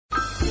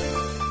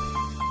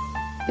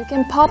You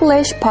can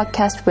publish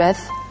podcast with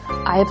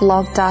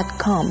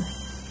iblog.com.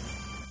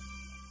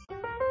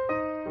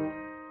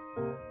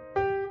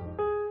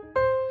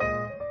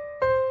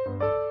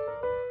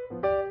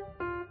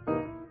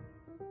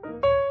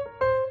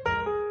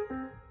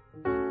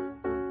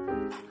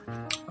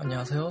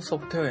 안녕하세요.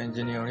 소프트웨어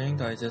엔지니어링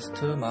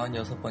다이제스트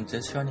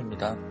 46번째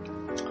시간입니다.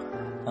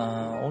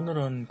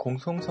 오늘은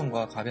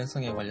공통성과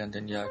가변성에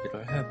관련된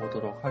이야기를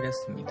해보도록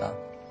하겠습니다.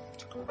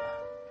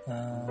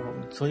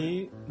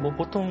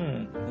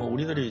 보통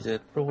우리들이 이제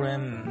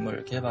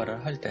프로그램을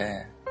개발을 할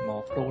때,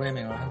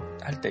 프로그래밍을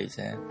할 때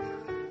이제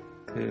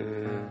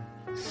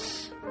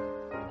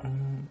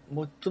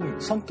좀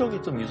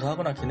성격이 좀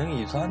유사하거나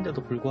기능이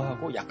유사한데도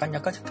불구하고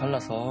약간씩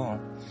달라서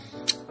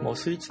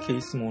스위치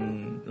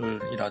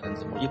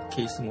케이스문이라든지 if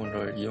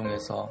케이스문을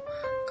이용해서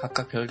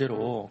각각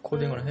별개로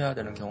코딩을 해야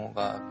되는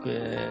경우가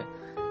꽤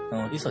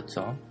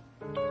있었죠.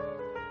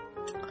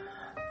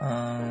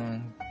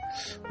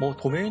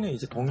 도메인은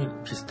이제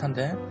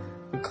비슷한데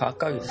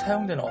각각 이제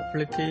사용되는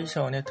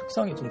어플리케이션의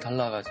특성이 좀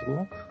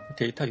달라가지고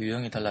데이터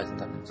유형이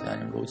달라진다든지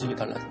아니면 로직이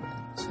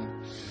달라진다든지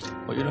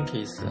이런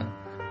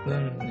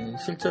케이스는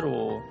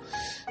실제로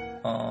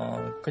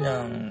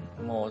그냥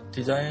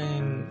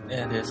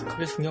디자인에 대해서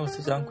크게 신경을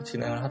쓰지 않고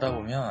진행을 하다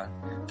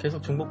보면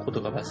계속 중복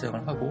코드가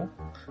발생을 하고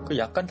그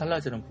약간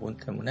달라지는 부분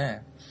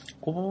때문에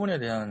그 부분에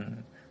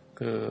대한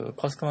그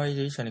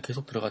커스터마이제이션이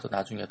계속 들어가죠.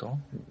 나중에도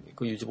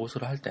그 유지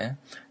보수를 할 때.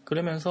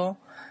 그러면서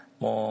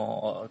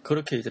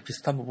그렇게 이제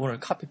비슷한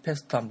부분을 카피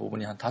페스트한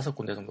부분이 한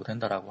 5군데 정도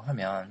된다라고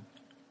하면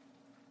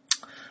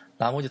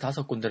나머지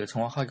 5군데를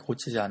정확하게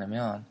고치지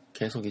않으면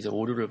계속 이제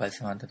오류를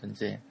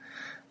발생한다든지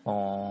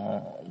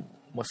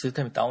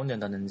시스템이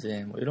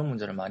다운된다든지 이런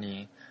문제를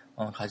많이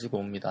가지고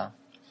옵니다.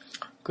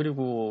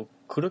 그리고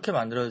그렇게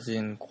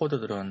만들어진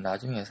코드들은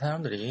나중에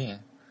사람들이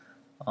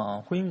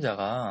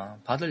후임자가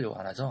받으려고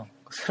안 하죠.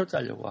 새로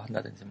짜려고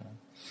한다든지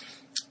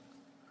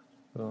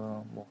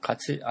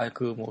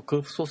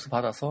그 소스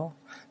받아서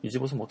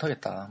유지보수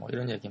못하겠다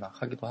이런 얘기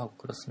막 하기도 하고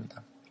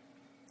그렇습니다.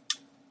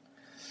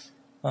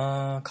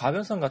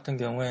 가변성 같은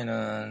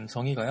경우에는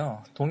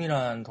정의가요,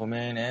 동일한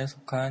도메인에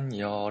속한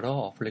여러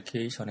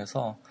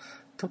어플리케이션에서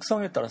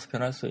특성에 따라서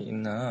변할 수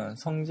있는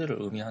성질을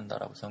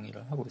의미한다라고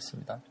정의를 하고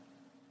있습니다.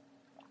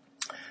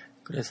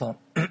 그래서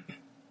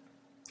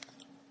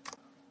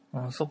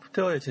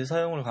소프트웨어의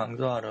재사용을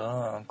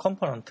강조하는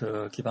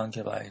컴포넌트 기반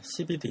개발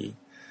CBD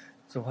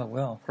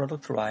쪽하고요,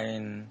 프로덕트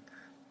라인,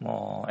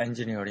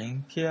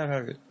 엔지니어링,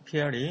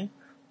 PRE,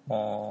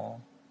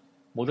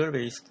 모델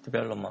베이스드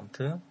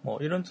디벨롭먼트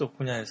이런 쪽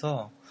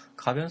분야에서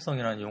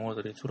가변성이라는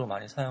용어들이 주로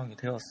많이 사용이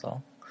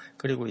되었어.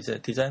 그리고 이제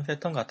디자인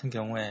패턴 같은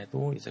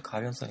경우에도 이제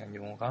가변성이라는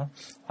용어가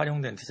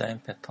활용된 디자인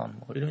패턴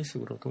이런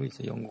식으로도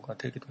이제 연구가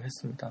되기도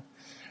했습니다.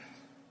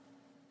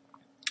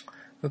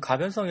 그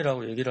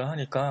가변성이라고 얘기를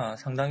하니까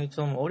상당히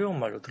좀 어려운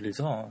말로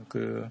들리죠.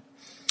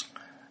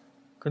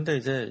 근데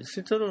이제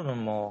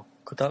실제로는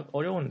그닥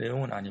어려운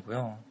내용은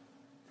아니고요.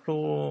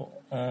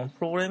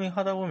 프로그래밍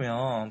하다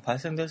보면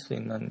발생될 수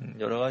있는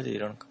여러 가지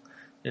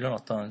이런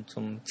어떤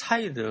좀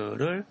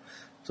차이들을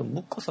좀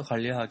묶어서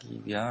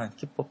관리하기 위한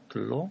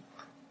기법들로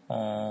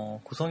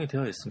구성이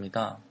되어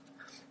있습니다.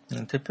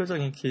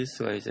 대표적인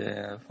케이스가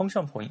이제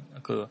펑션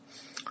포인트,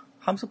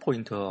 함수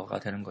포인터가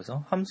되는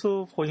거죠.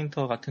 함수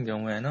포인터 같은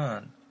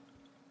경우에는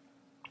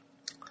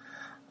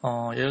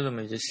예를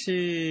들면 이제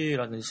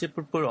C라든지 C++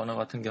 언어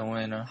같은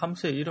경우에는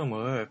함수의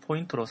이름을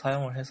포인터로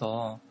사용을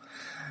해서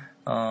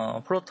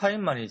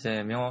프로타입만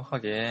이제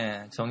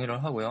명확하게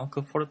정의를 하고요.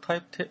 그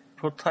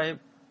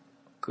프로타입에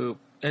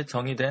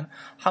정의된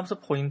함수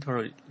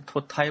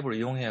타입을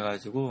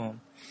이용해가지고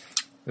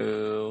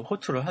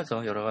호출을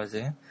하죠. 여러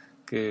가지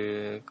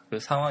그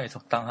상황에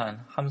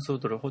적당한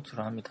함수들을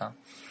호출을 합니다.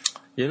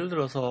 예를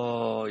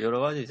들어서 여러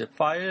가지 이제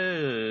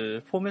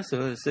파일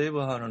포맷을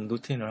세이브하는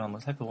루틴을 한번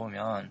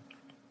살펴보면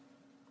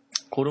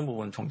그런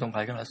부분 종종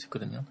발견할 수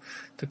있거든요.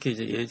 특히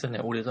이제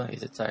오래전에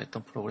이제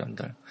짜였던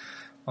프로그램들.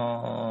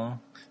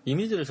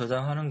 이미지를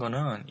저장하는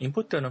거는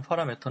인풋되는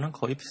파라미터는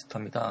거의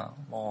비슷합니다.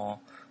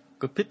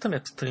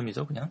 비트맵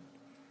스트림이죠, 그냥.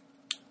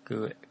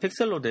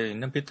 픽셀로 되어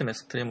있는 비트맵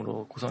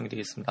스트림으로 구성이 되어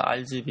있습니다.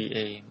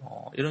 RGBA,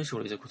 이런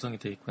식으로 이제 구성이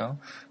되어 있고요.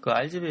 그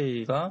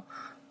RGBA가,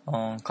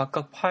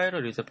 각각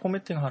파일을 이제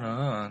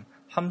포매팅하는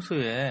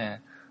함수에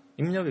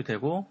입력이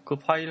되고, 그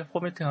파일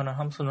포매팅하는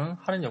함수는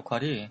하는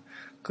역할이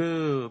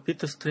그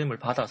비트 스트림을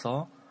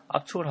받아서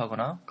압축을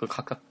하거나, 그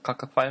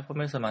각각 파일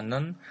포맷에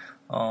맞는,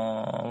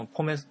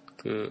 포맷,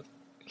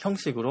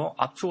 형식으로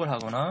압축을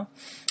하거나,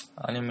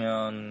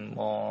 아니면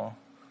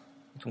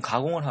좀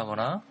가공을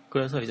하거나,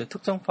 그래서 이제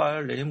특정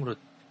파일 네임으로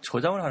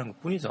저장을 하는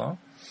것 뿐이죠.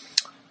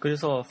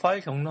 그래서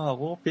파일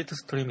경로하고 비트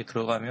스트림이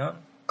들어가면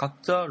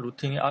각자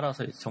루틴이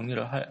알아서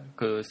정리를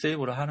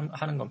세이브를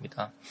하는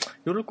겁니다.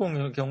 이럴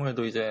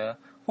경우에도 이제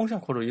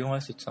펑션 콜을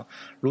이용할 수 있죠.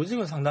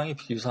 로직은 상당히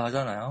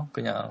유사하잖아요.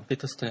 그냥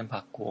비트 스트림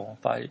받고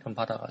파일 이름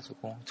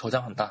받아가지고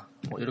저장한다.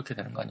 이렇게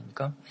되는 거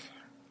아닙니까?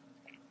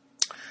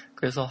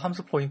 그래서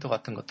함수 포인터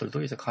같은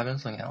것들도 이제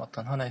가변성의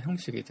어떤 하나의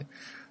형식이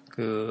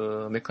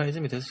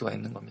메커니즘이 될 수가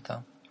있는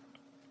겁니다.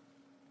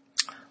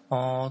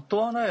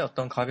 또 하나의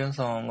어떤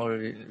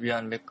가변성을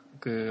위한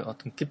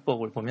어떤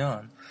기법을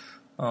보면,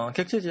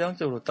 객체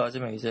지향적으로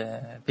따지면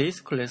이제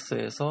베이스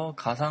클래스에서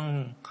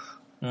가상,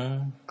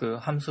 그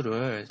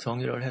함수를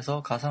정의를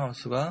해서 가상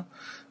함수가,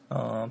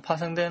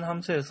 파생된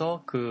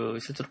함수에서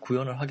실제로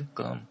구현을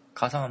하게끔,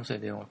 가상 함수의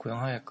내용을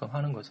구현하게끔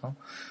하는 거죠.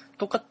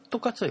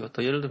 똑같죠,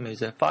 이것도. 예를 들면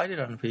이제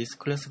파일이라는 베이스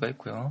클래스가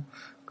있고요.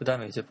 그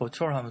다음에 이제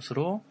버추얼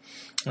함수로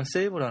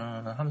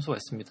save라는 함수가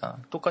있습니다.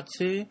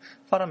 똑같이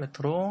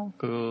파라미터로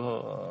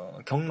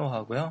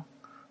경로하고요.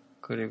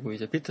 그리고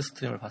이제 비트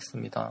스트림을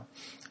받습니다.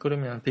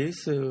 그러면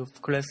베이스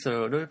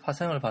클래스를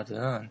파생을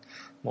받은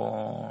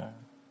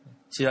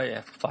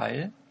GIF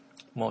파일,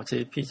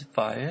 JPG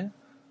파일,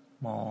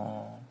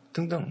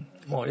 등등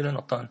이런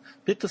어떤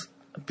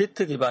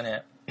비트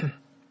기반의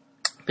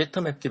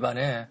비트맵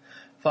기반의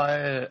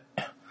파일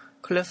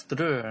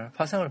클래스들을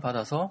파생을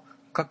받아서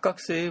각각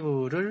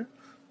세이브를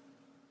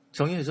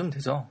정의해주면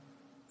되죠.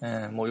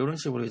 이런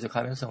식으로 이제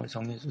가변성을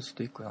정의해줄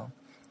수도 있고요.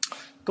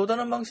 또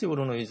다른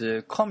방식으로는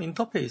이제 컴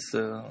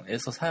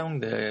인터페이스에서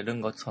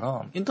사용되는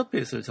것처럼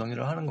인터페이스를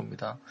정의를 하는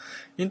겁니다.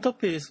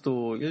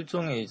 인터페이스도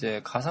일종의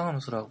이제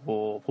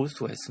가상함수라고 볼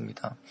수가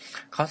있습니다.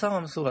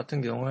 가상함수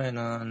같은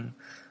경우에는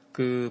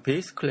그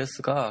베이스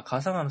클래스가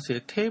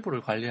가상함수의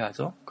테이블을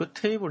관리하죠. 그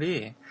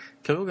테이블이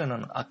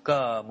결국에는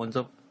아까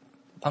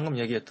방금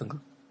얘기했던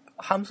그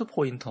함수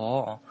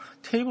포인터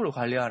테이블을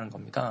관리하는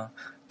겁니다.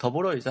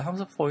 더불어 이제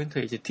함수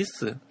포인터에 이제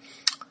디스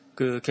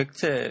그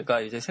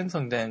객체가 이제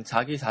생성된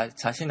자기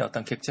자신의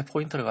어떤 객체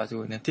포인터를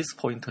가지고 있는 디스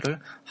포인터를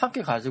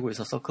함께 가지고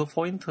있어서 그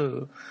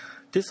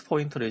디스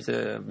포인터를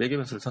이제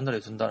매개변수를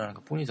전달해 준다는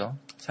것 뿐이죠.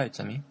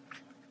 차이점이.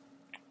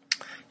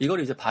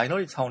 이걸 이제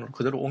바이너리 차원으로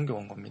그대로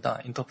옮겨온 겁니다.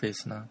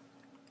 인터페이스는.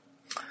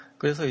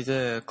 그래서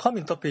이제 컴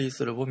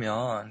인터페이스를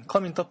보면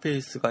컴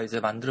인터페이스가 이제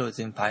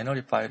만들어진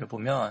바이너리 파일을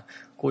보면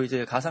그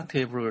이제 가상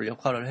테이블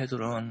역할을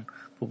해주는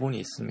부분이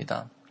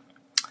있습니다.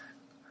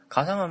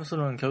 가상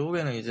함수는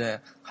결국에는 이제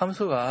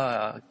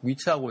함수가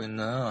위치하고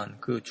있는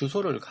그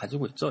주소를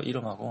가지고 있죠.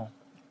 이름하고.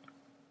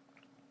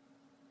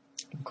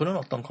 그런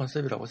어떤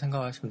컨셉이라고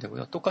생각하시면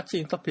되고요. 똑같이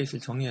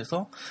인터페이스를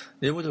정의해서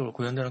내부적으로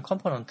구현되는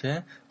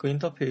컴포넌트에 그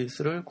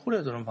인터페이스를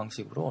콜해주는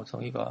방식으로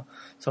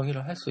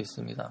정의를 할 수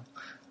있습니다.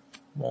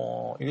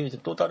 이게 이제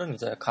또 다른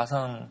이제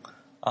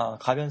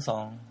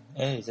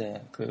가변성의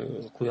이제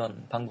그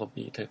구현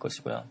방법이 될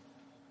것이고요.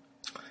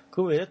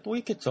 그 외에 또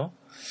있겠죠.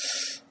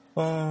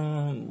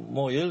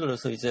 예를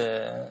들어서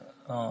이제,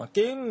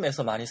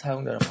 게임에서 많이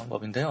사용되는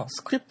방법인데요.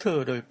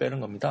 스크립트를 빼는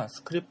겁니다.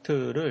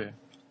 스크립트를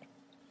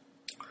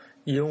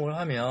이용을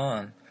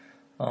하면,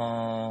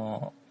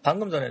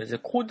 방금 전에 이제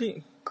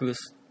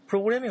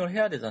프로그래밍을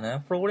해야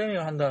되잖아요.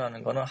 프로그래밍을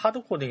한다는 거는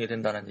하드 코딩이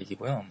된다는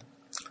얘기고요.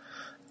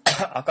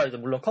 아까 이제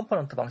물론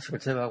컴포넌트 방식을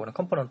제외하고는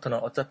컴포넌트는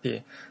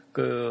어차피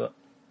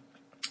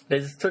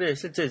레지스트리에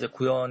실제 이제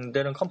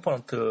구현되는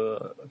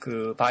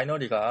컴포넌트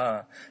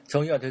바이너리가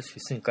정의가 될 수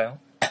있으니까요.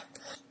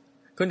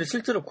 근데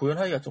실제로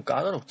구현하기가 좀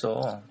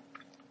까다롭죠.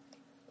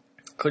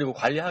 그리고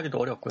관리하기도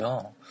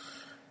어렵고요.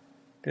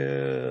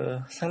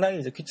 상당히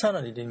이제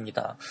귀찮은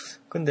일입니다.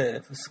 근데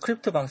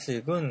스크립트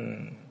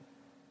방식은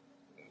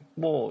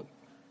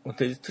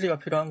레지스트리가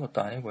필요한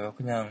것도 아니고요.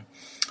 그냥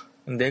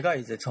내가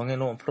이제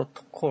정해놓은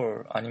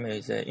프로토콜 아니면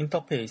이제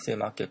인터페이스에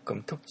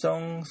맞게끔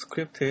특정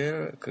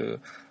스크립트의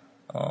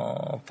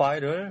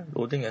파일을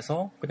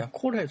로딩해서 그냥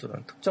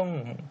콜해주는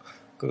특정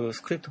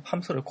스크립트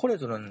함수를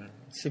콜해주는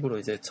식으로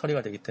이제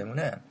처리가 되기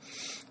때문에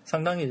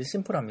상당히 이제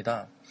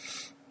심플합니다.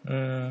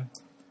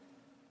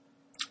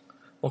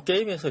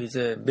 게임에서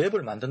이제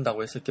맵을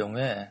만든다고 했을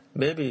경우에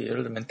맵이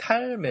예를 들면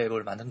타일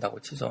맵을 만든다고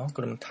치죠.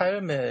 그러면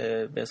타일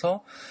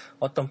맵에서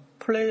어떤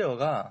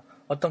플레이어가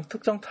어떤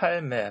특정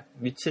타일 맵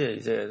위치에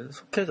이제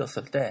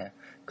속해졌을 때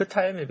그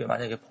타일 맵이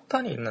만약에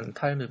폭탄이 있는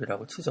타일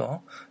맵이라고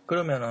치죠.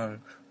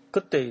 그러면은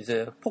그때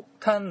이제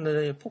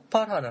폭탄을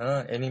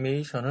폭발하는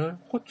애니메이션을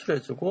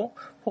호출해주고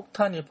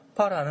폭탄이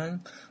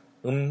폭발하는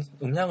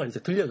음량을 이제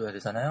들려줘야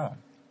되잖아요.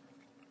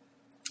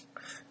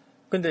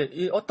 근데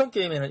어떤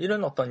게임에는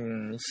이런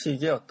어떤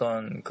식의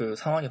어떤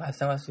상황이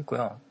발생할 수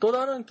있고요. 또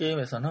다른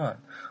게임에서는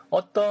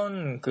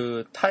어떤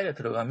타일에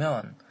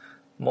들어가면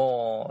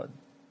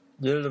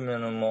예를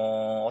들면은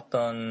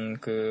어떤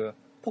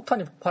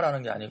폭탄이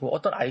폭발하는 게 아니고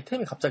어떤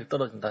아이템이 갑자기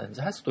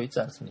떨어진다든지 할 수도 있지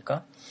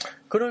않습니까?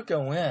 그럴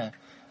경우에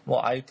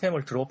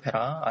아이템을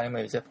드롭해라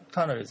아니면 이제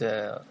폭탄을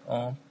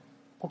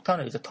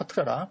이제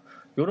터트려라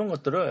이런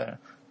것들을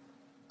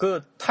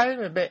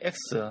타일맵의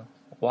X,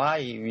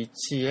 Y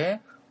위치에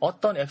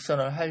어떤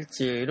액션을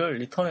할지를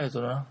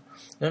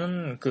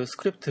리턴해주는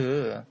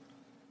스크립트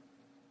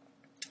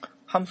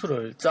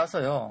함수를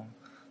짜서요.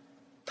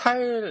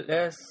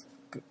 타일의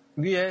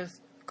위에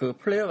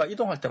플레이어가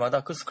이동할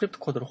때마다 그 스크립트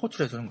코드를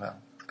호출해주는 거예요.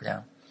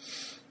 그냥.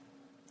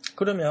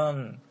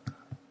 그러면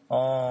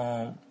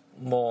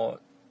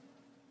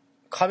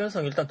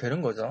가변성이 일단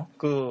되는 거죠.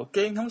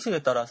 게임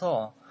형식에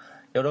따라서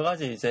여러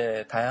가지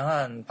이제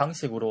다양한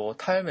방식으로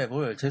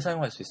타일맵을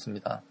재사용할 수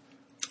있습니다.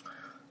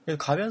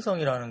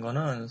 가변성이라는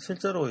거는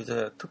실제로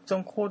이제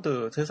특정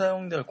코드,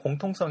 재사용될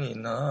공통성이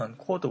있는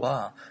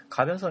코드와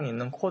가변성이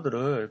있는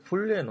코드를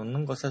분리해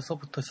놓는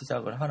것에서부터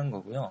시작을 하는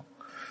거고요.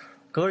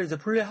 그걸 이제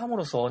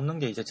분리함으로써 얻는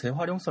게 이제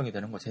재활용성이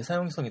되는 거죠.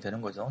 재사용성이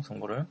되는 거죠.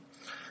 정보를.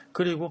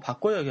 그리고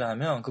바꿔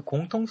얘기하면 그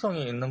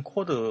공통성이 있는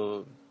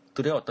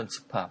코드들의 어떤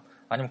집합,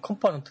 아니면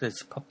컴포넌트의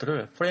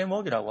집합들을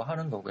프레임워크라고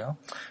하는 거고요.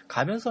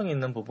 가변성이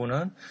있는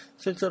부분은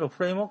실제로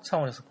프레임워크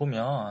차원에서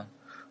보면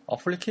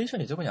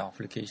어플리케이션이죠. 그냥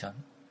어플리케이션.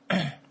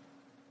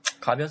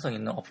 가변성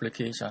있는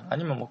어플리케이션,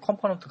 아니면 뭐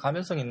컴포넌트,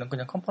 가변성 있는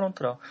그냥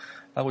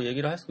컴포넌트라고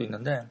얘기를 할 수도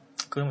있는데,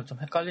 그러면 좀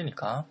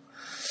헷갈리니까,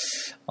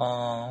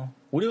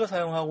 우리가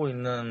사용하고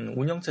있는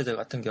운영체제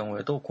같은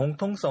경우에도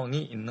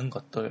공통성이 있는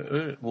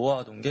것들을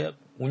모아둔 게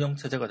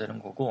운영체제가 되는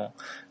거고,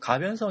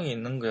 가변성이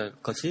있는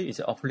것이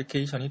이제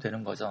어플리케이션이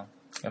되는 거죠.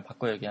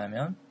 바꿔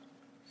얘기하면.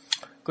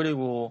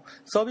 그리고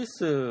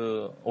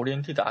서비스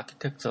오리엔티드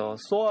아키텍처,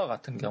 소아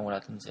같은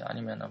경우라든지,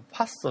 아니면은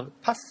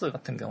파스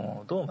같은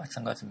경우도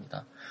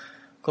마찬가지입니다.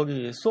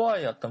 거기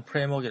소아의 어떤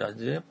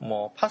프레임워크라든지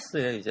뭐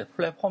파스의 이제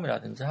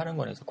플랫폼이라든지 하는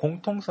건 이제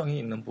공통성이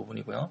있는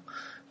부분이고요.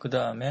 그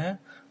다음에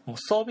뭐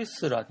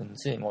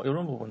서비스라든지 뭐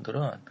이런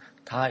부분들은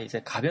다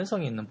이제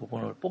가변성이 있는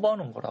부분을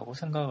뽑아놓은 거라고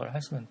생각을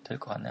하시면 될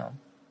것 같네요.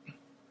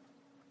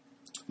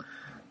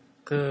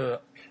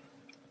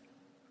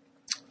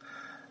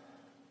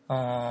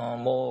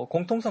 뭐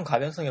공통성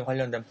가변성에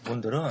관련된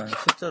부분들은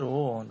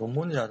실제로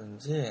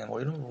논문이라든지 뭐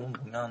이런 부분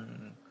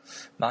보면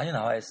많이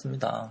나와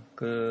있습니다.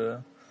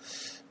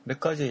 몇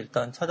가지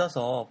일단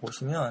찾아서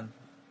보시면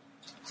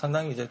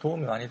상당히 이제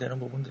도움이 많이 되는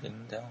부분들이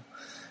있는데요.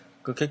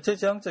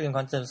 객체지향적인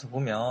관점에서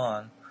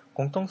보면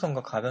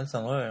공통성과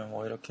가변성을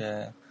뭐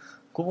이렇게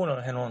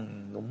구분을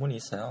해놓은 논문이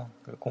있어요.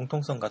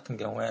 공통성 같은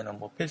경우에는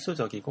뭐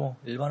필수적이고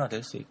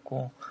일반화될 수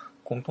있고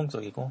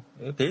공통적이고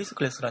베이스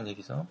클래스란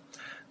얘기죠.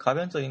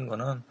 가변적인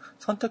거는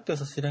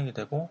선택돼서 실행이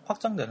되고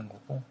확장되는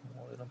거고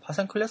뭐 이런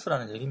파생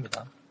클래스라는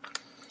얘기입니다.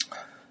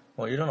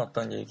 뭐 이런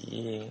어떤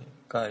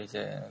얘기가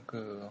이제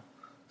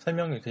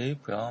설명이 되어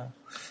있고요.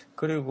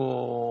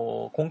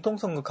 그리고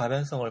공통성과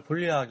가변성을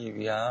분리하기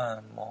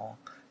위한 뭐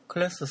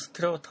클래스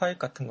스테레오타입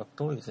같은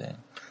것도 이제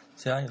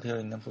제한이 되어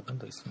있는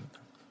부분도 있습니다.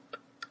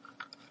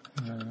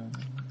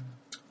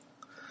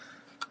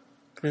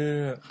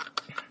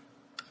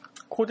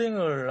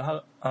 코딩을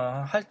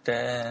할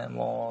때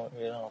뭐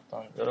이런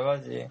어떤 여러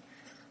가지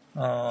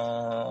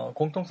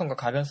공통성과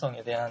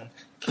가변성에 대한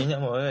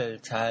개념을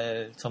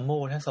잘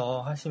접목을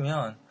해서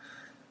하시면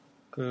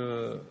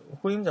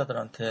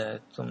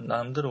후임자들한테 좀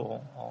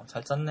나름대로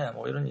잘 짰네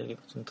뭐 이런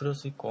얘기도 좀 들을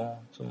수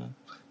있고 좀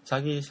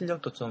자기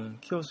실력도 좀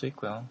키울 수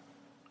있고요.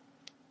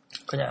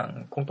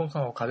 그냥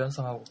공통성하고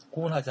가변성하고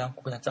구분하지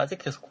않고 그냥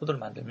짜집해서 코드를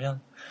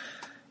만들면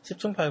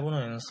 10중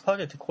 8구는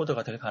스파게티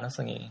코드가 될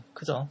가능성이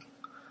크죠.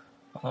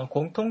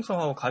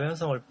 공통성하고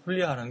가변성을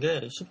분리하는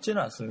게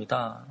쉽지는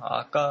않습니다.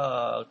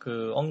 아까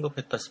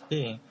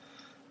언급했다시피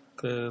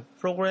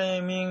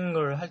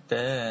프로그래밍을 할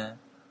때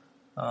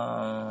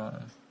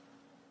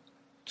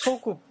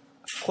초급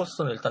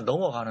코스는 일단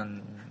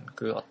넘어가는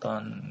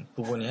어떤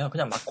부분이에요.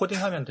 그냥 막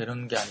코딩하면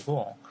되는 게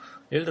아니고,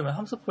 예를 들면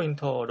함수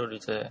포인터를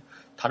이제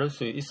다룰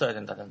수 있어야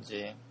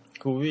된다든지,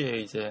 그 위에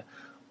이제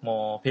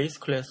뭐 베이스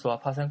클래스와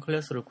파생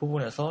클래스를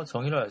구분해서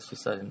정의를 할 수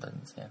있어야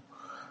된다든지,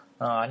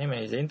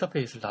 아니면 이제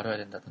인터페이스를 다뤄야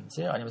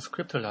된다든지, 아니면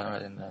스크립트를 다뤄야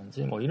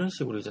된다든지, 뭐 이런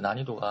식으로 이제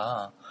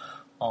난이도가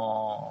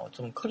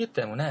좀 크기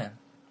때문에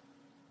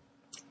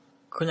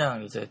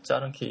그냥 이제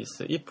자른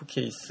케이스, if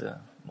케이스,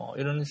 뭐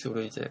이런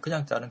식으로 이제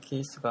그냥 자른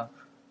케이스가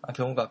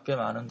경우가 꽤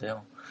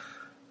많은데요.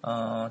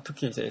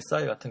 특히 이제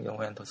SI 같은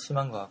경우에는 더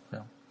심한 것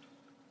같고요.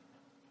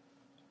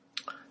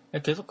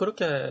 계속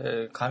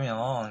그렇게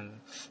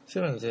가면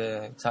실은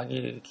이제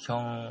자기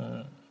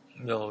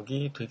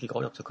경력이 되기가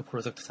어렵죠. 그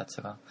프로젝트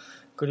자체가.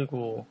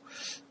 그리고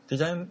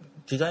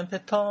디자인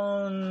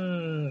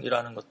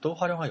패턴이라는 것도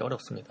활용하기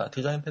어렵습니다.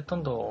 디자인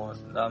패턴도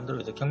나름대로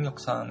이제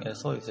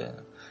경력상에서 이제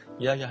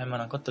이야기할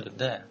만한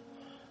것들인데,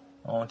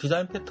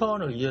 디자인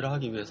패턴을 이해를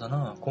하기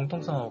위해서는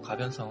공통성하고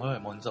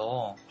가변성을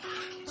먼저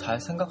잘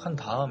생각한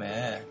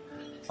다음에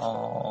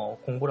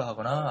공부를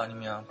하거나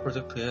아니면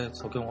프로젝트에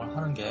적용을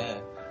하는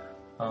게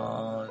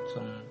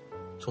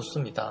좀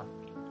좋습니다.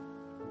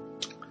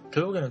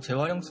 결국에는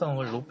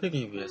재활용성을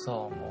높이기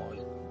위해서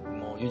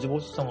뭐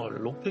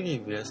유지보수성을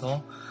높이기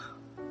위해서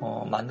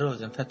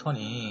만들어진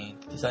패턴이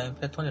디자인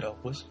패턴이라고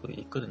볼 수도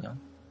있거든요.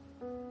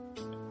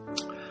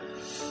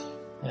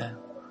 예.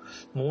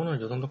 뭐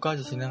오늘 이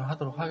정도까지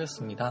진행하도록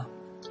하겠습니다.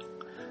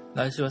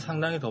 날씨가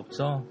상당히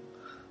덥죠.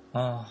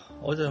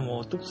 어제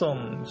뭐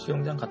뚝섬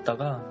수영장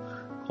갔다가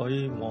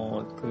거의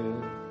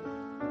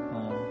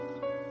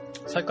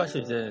살갗이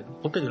이제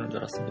벗겨지는 줄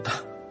알았습니다.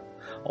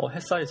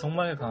 햇살이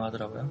정말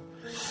강하더라고요.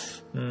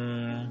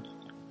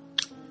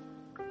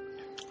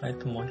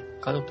 하여튼 뭐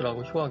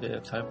가족들하고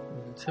휴가계 잘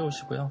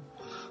채우시고요.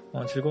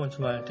 즐거운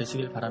주말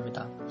되시길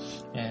바랍니다.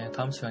 예,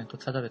 다음 시간에 또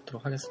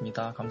찾아뵙도록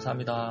하겠습니다.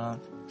 감사합니다.